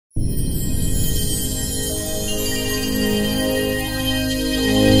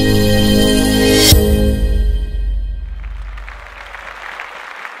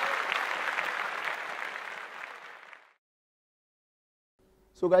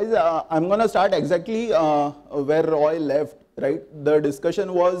So guys, I'm going to start exactly where Roy left, right? The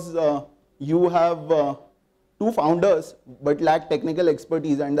discussion was you have two founders but lack technical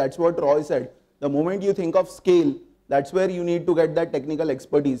expertise, and that's what Roy said. The moment you think of scale, that's where you need to get that technical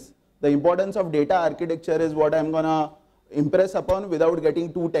expertise. The importance of data architecture is what I'm going to impress upon without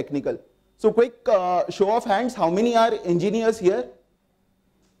getting too technical. So quick show of hands, how many are engineers here?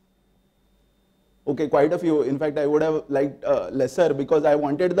 Okay, quite a few. In fact, I would have liked lesser because I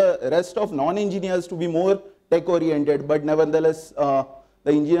wanted the rest of non-engineers to be more tech-oriented, but nevertheless, the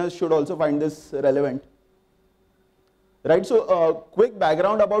engineers should also find this relevant. Right, so quick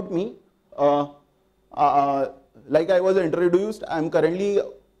background about me. Like I was introduced, I'm currently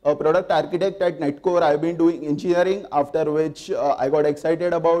a product architect at Netcore. I've been doing engineering, after which I got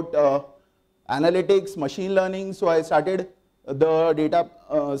excited about analytics, machine learning, so I started the data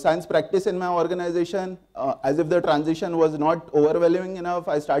science practice in my organization. As if the transition was not overwhelming enough,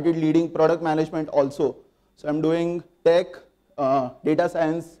 I started leading product management also. So I'm doing tech, data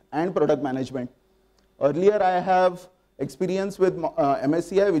science, and product management. Earlier, I have experience with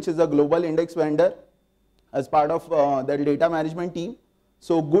MSCI, which is a global index vendor, as part of their data management team.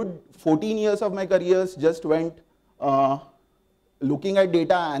 So good 14 years of my career just went looking at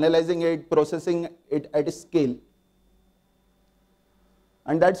data, analyzing it, processing it at a scale.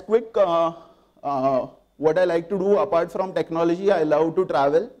 And that's quick what I like to do apart from technology. I love to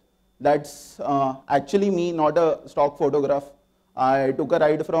travel. That's actually me, not a stock photograph. I took a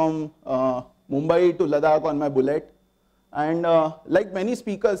ride from Mumbai to Ladakh on my bullet. And like many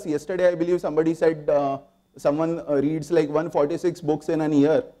speakers, yesterday I believe somebody said someone reads like 146 books in a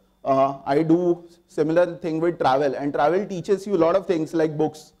year. I do similar thing with travel, and travel teaches you a lot of things like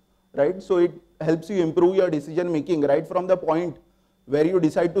books, right? So it helps you improve your decision making right from the point where you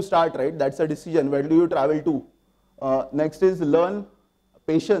decide to start, right? That's a decision. Where do you travel to? Next is learn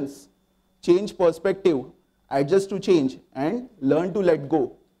patience, change perspective, adjust to change, and learn to let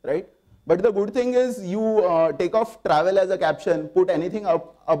go, right? But the good thing is you take off travel as a caption, put anything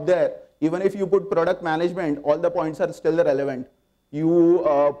up there. Even if you put product management, all the points are still relevant. You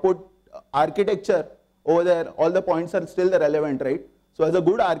put architecture over there, all the points are still relevant, right? So as a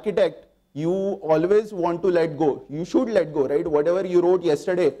good architect, you always want to let go. You should let go, right? Whatever you wrote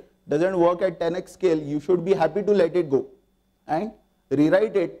yesterday doesn't work at 10x scale. You should be happy to let it go and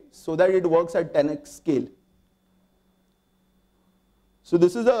rewrite it so that it works at 10x scale. So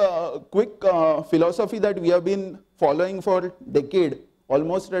this is a quick philosophy that we have been following for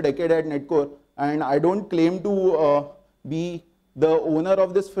almost a decade at Netcore. And I don't claim to be the owner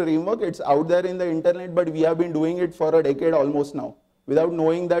of this framework. It's out there in the internet, but we have been doing it for a decade almost now, without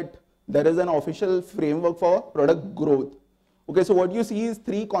knowing that there is an official framework for product growth. Okay, so what you see is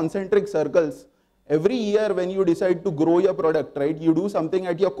 3 concentric circles. Every year when you decide to grow your product, right, you do something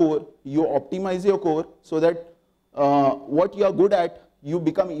at your core, you optimize your core so that what you are good at, you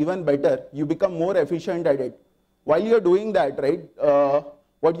become even better, you become more efficient at it. While you're doing that, right,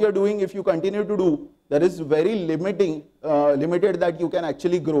 what you're doing, if you continue to do, there is very limited that you can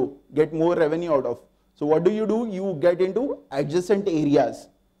actually grow, get more revenue out of. So what do? You get into adjacent areas.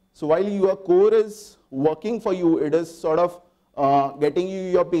 So while your core is working for you, it is sort of getting you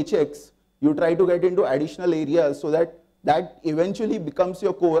your paychecks, you try to get into additional areas so that that eventually becomes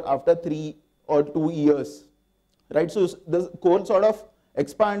your core after 3 or 2 years, right? So the core sort of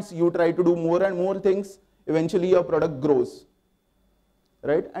expands, you try to do more and more things, eventually your product grows,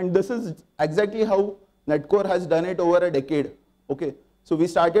 right? And this is exactly how Netcore has done it over a decade. Okay, so we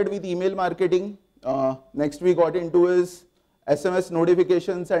started with email marketing. Next we got into is SMS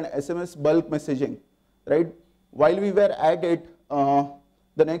notifications and SMS bulk messaging, right? While we were at it,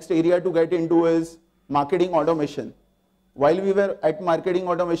 the next area to get into is marketing automation. While we were at marketing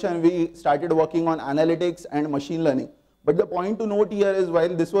automation, we started working on analytics and machine learning. But the point to note here is, while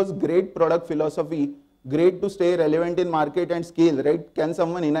this was great product philosophy, great to stay relevant in market and scale, right? Can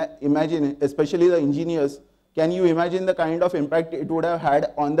someone imagine, especially the engineers, can you imagine the kind of impact it would have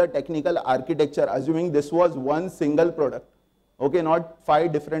had on the technical architecture, assuming this was one single product? Okay, not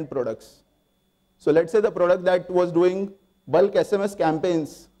 5 different products. So let's say the product that was doing bulk SMS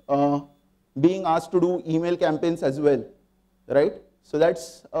campaigns, being asked to do email campaigns as well, right? So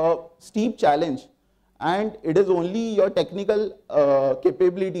that's a steep challenge. And it is only your technical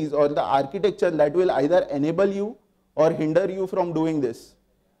capabilities or the architecture that will either enable you or hinder you from doing this,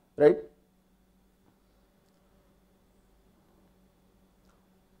 right?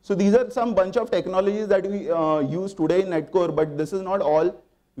 So these are some bunch of technologies that we use today in Netcore, but this is not all.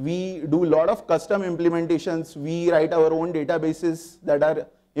 We do a lot of custom implementations. We write our own databases that are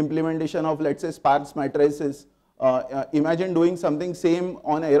implementation of, let's say, sparse matrices. Imagine doing something same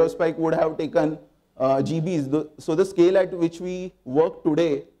on Aerospike would have taken GBs. So the scale at which we work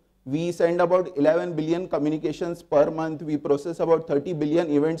today, we send about 11 billion communications per month. We process about 30 billion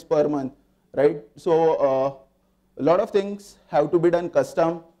events per month, right? So a lot of things have to be done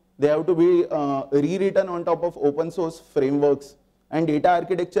custom. They have to be rewritten on top of open source frameworks. And data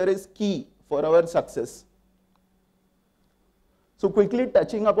architecture is key for our success. So quickly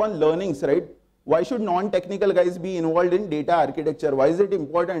touching upon learnings, right? Why should non-technical guys be involved in data architecture? Why is it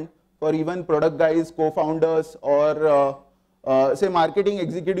important for even product guys, co-founders, or say marketing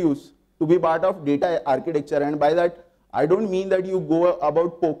executives to be part of data architecture? And by that, I don't mean that you go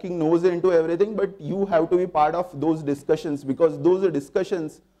about poking nose into everything, but you have to be part of those discussions, because those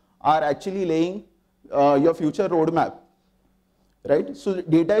discussions are actually laying your future roadmap, right? So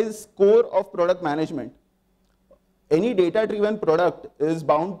data is core of product management. Any data-driven product is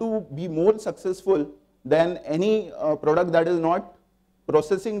bound to be more successful than any product that is not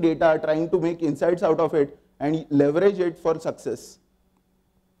processing data, trying to make insights out of it and leverage it for success.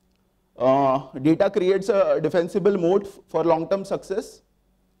 Data creates a defensible moat for long-term success.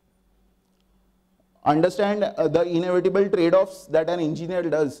 Understand the inevitable trade-offs that an engineer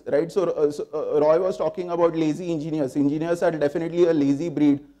does, right? So Roy was talking about lazy engineers. Engineers are definitely a lazy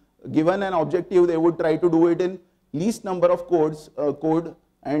breed. Given an objective, they would try to do it in least number of code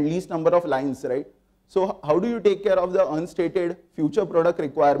and least number of lines, right? So how do you take care of the unstated future product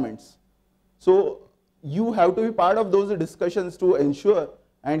requirements? So you have to be part of those discussions to ensure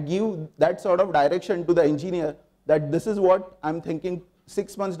and give that sort of direction to the engineer that this is what I'm thinking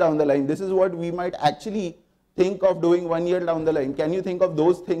 6 months down the line. This is what we might actually think of doing 1 year down the line. Can you think of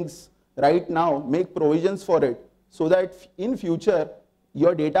those things right now? Make provisions for it so that in future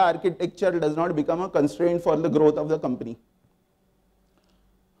your data architecture does not become a constraint for the growth of the company.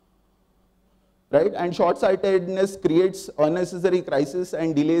 Right? And short-sightedness creates unnecessary crisis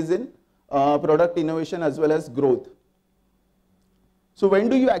and delays in product innovation as well as growth. So when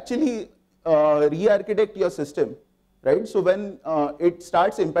do you actually re-architect your system? Right? So when it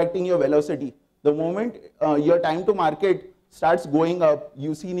starts impacting your velocity, the moment your time to market starts going up,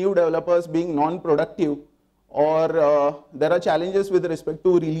 you see new developers being non-productive, or there are challenges with respect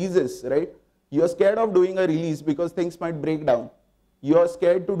to releases, right? You're scared of doing a release because things might break down. You're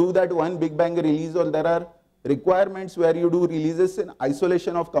scared to do that one big bang release, or there are requirements where you do releases in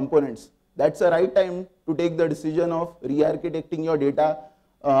isolation of components. That's the right time to take the decision of re-architecting your data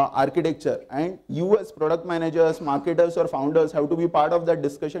architecture. And you as product managers, marketers, or founders have to be part of that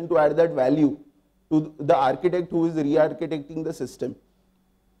discussion to add that value to the architect who is re-architecting the system.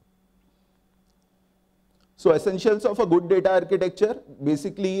 So essentials of a good data architecture,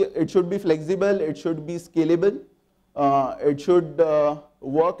 basically it should be flexible, it should be scalable, it should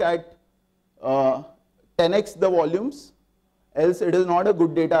work at 10x the volumes, else it is not a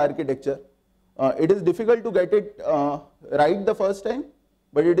good data architecture. It is difficult to get it right the first time,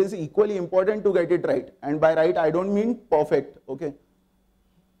 but it is equally important to get it right. And by right, I don't mean perfect, okay?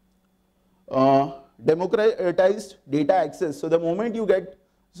 Democratized data access. So the moment you get,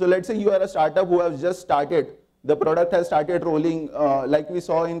 so let's say you are a startup who has just started, the product has started rolling, like we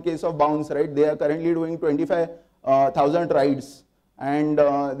saw in case of Bounce, right? They are currently doing 25,000 rides, and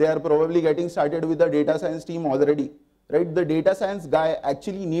they are probably getting started with the data science team already, right? The data science guy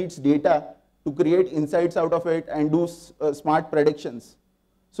actually needs data to create insights out of it and do smart predictions.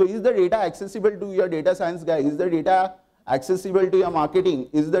 So is the data accessible to your data science guy? Is the data accessible to your marketing?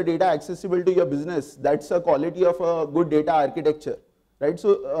 Is the data accessible to your business? That's a quality of a good data architecture, right?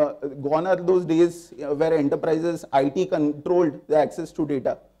 So gone are those days where enterprises IT controlled the access to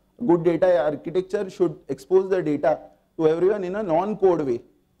data. Good data architecture should expose the data to everyone in a non-code way,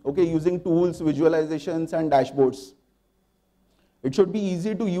 okay, using tools, visualizations, and dashboards. It should be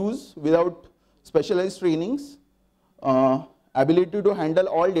easy to use without specialized trainings. Ability to handle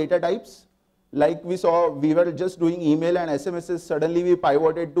all data types. Like we saw, we were just doing email and SMSs, suddenly we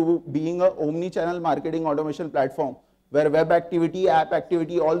pivoted to being a omni-channel marketing automation platform, where web activity, app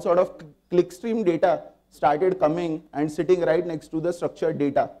activity, all sort of clickstream data started coming and sitting right next to the structured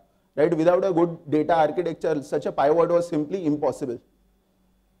data. Right? Without a good data architecture, such a pivot was simply impossible.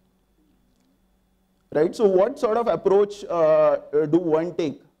 Right? So what sort of approach do one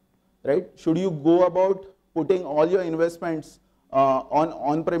take? Right? Should you go about putting all your investments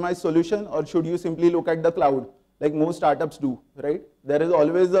on-premise solution, or should you simply look at the cloud like most startups do, right? There is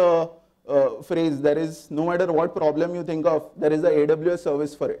always a phrase, there is, no matter what problem you think of, there is a AWS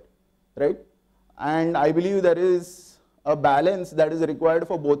service for it, right? And I believe there is a balance that is required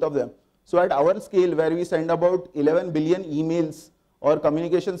for both of them. So at our scale, where we send about 11 billion emails or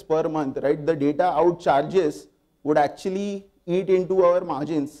communications per month, right? The data out charges would actually eat into our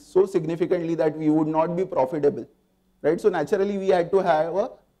margins so significantly that we would not be profitable, right? So naturally we had to have a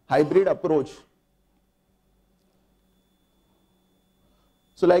hybrid approach.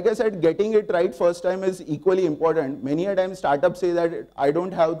 So like I said, getting it right first time is equally important. Many a time startups say that I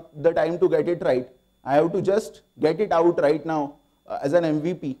don't have the time to get it right. I have to just get it out right now as an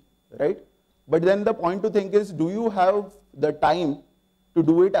MVP, right? But then the point to think is, do you have the time to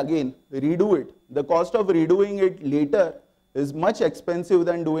do it again, redo it? The cost of redoing it later is much expensive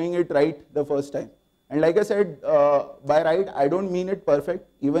than doing it right the first time. And like I said, by right, I don't mean it perfect.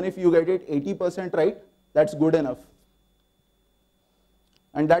 Even if you get it 80% right, that's good enough.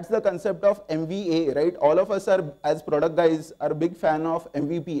 And that's the concept of MVA, right? All of us are, as product guys, are a big fan of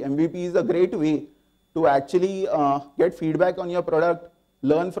MVP. MVP is a great way to actually get feedback on your product,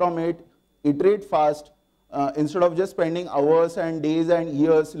 learn from it, iterate fast, instead of just spending hours and days and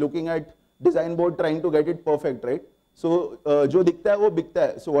years looking at design board trying to get it perfect, right? So, jo dikhta hai, wo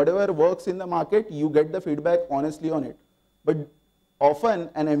bikta hai. So whatever works in the market, you get the feedback honestly on it. But often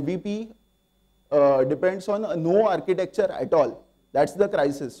an MVP depends on no architecture at all. That's the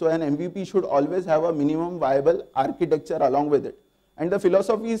crisis. So an MVP should always have a minimum viable architecture along with it. And the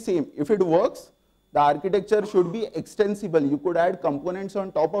philosophy is same. If it works, the architecture should be extensible. You could add components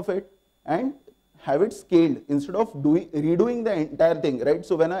on top of it and have it scaled instead of redoing the entire thing, right?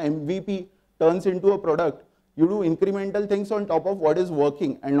 So when an MVP turns into a product, you do incremental things on top of what is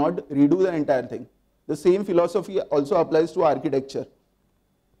working and not redo the entire thing. The same philosophy also applies to architecture.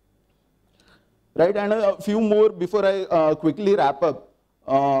 Right, and a few more before I quickly wrap up.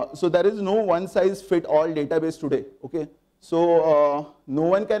 So there is no one size fit all database today, okay? So no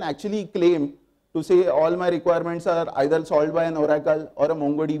one can actually claim to say all my requirements are either solved by an Oracle or a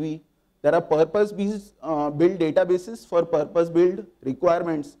MongoDB. There are purpose-built databases for purpose-built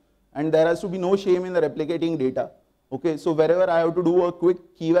requirements, and there has to be no shame in the replicating data. Okay, so wherever I have to do a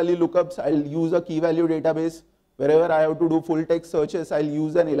quick key value lookups, I'll use a key value database. Wherever I have to do full text searches, I'll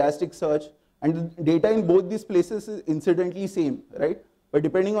use an Elasticsearch. And the data in both these places is incidentally same, right? But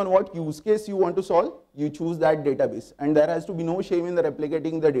depending on what use case you want to solve, you choose that database. And there has to be no shame in the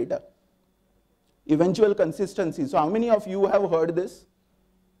replicating the data. Eventual consistency. So how many of you have heard this?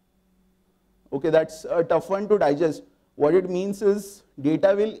 Okay, that's a tough one to digest. What it means is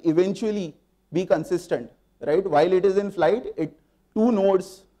data will eventually be consistent, right? While it is in flight, two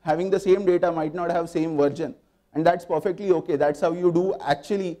nodes having the same data might not have same version. And that's perfectly okay. That's how you do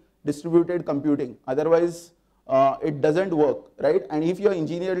actually distributed computing. Otherwise, it doesn't work, right? And if your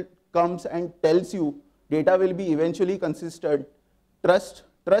engineer comes and tells you data will be eventually consistent, trust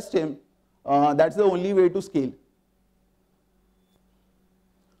him. That's the only way to scale.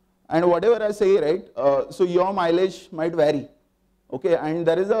 And whatever I say, right, so your mileage might vary, okay? And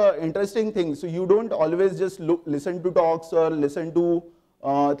there is an interesting thing. So you don't always just listen to talks or listen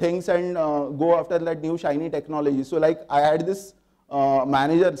to things and go after that new shiny technology. So like I had this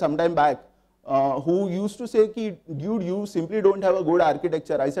manager sometime back who used to say, dude, you simply don't have a good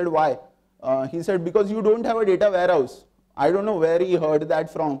architecture. I said, why? He said, because you don't have a data warehouse. I don't know where he heard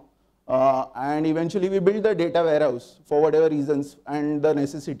that from. And eventually we built the data warehouse for whatever reasons and the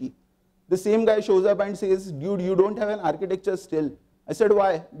necessity. The same guy shows up and says, dude, you don't have an architecture still. I said,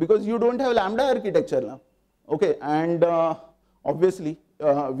 why? Because you don't have Lambda architecture now. Okay, and obviously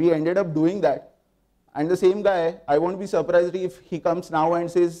we ended up doing that. And the same guy, I won't be surprised if he comes now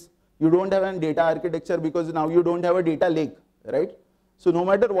and says, you don't have a data architecture because now you don't have a data lake, right? So no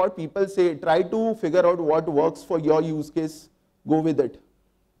matter what people say, try to figure out what works for your use case, go with it.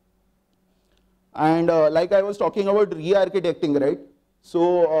 And like I was talking about re-architecting, right?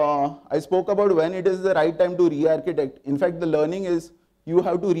 So I spoke about when it is the right time to re-architect. In fact, the learning is you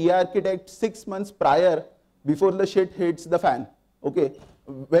have to re-architect 6 months prior before the shit hits the fan, okay?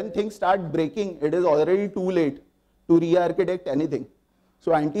 When things start breaking, it is already too late to re-architect anything.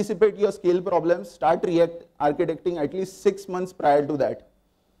 So anticipate your scale problems, start re-architecting at least 6 months prior to that.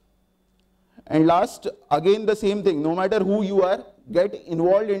 And last, again the same thing, no matter who you are, get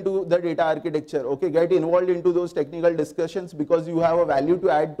involved into the data architecture, okay? Get involved into those technical discussions because you have a value to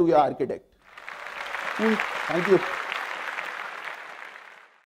add to your architect. Thank you.